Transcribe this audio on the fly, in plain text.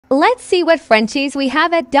Let's see what Frenchies we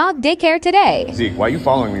have at dog daycare today. Zeke, why are you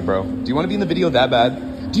following me, bro? Do you want to be in the video that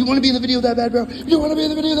bad? Do you want to be in the video that bad, bro? Do you want to be in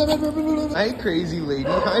the video that bad, bro? Hi, crazy lady.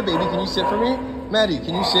 Hi, baby. Can you sit for me? Maddie,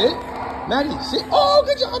 can you sit? Maddie, sit. Oh,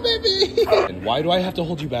 good job, baby. And why do I have to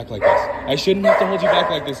hold you back like this? I shouldn't have to hold you back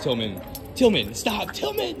like this, Tillman. Tillman, stop.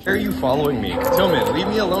 Tillman. Why are you following me? Tillman, leave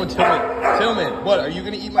me alone, Tillman. Tillman, what? Are you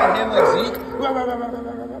going to eat my hand like Zeke?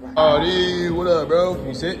 Oh, dude, what up, bro? Can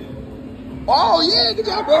you sit? Oh, yeah, good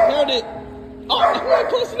job, bro. Found it. Oh, I'm not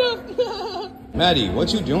close enough. Maddie,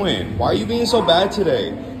 what you doing? Why are you being so bad today?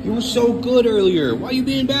 You were so good earlier. Why are you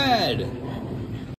being bad?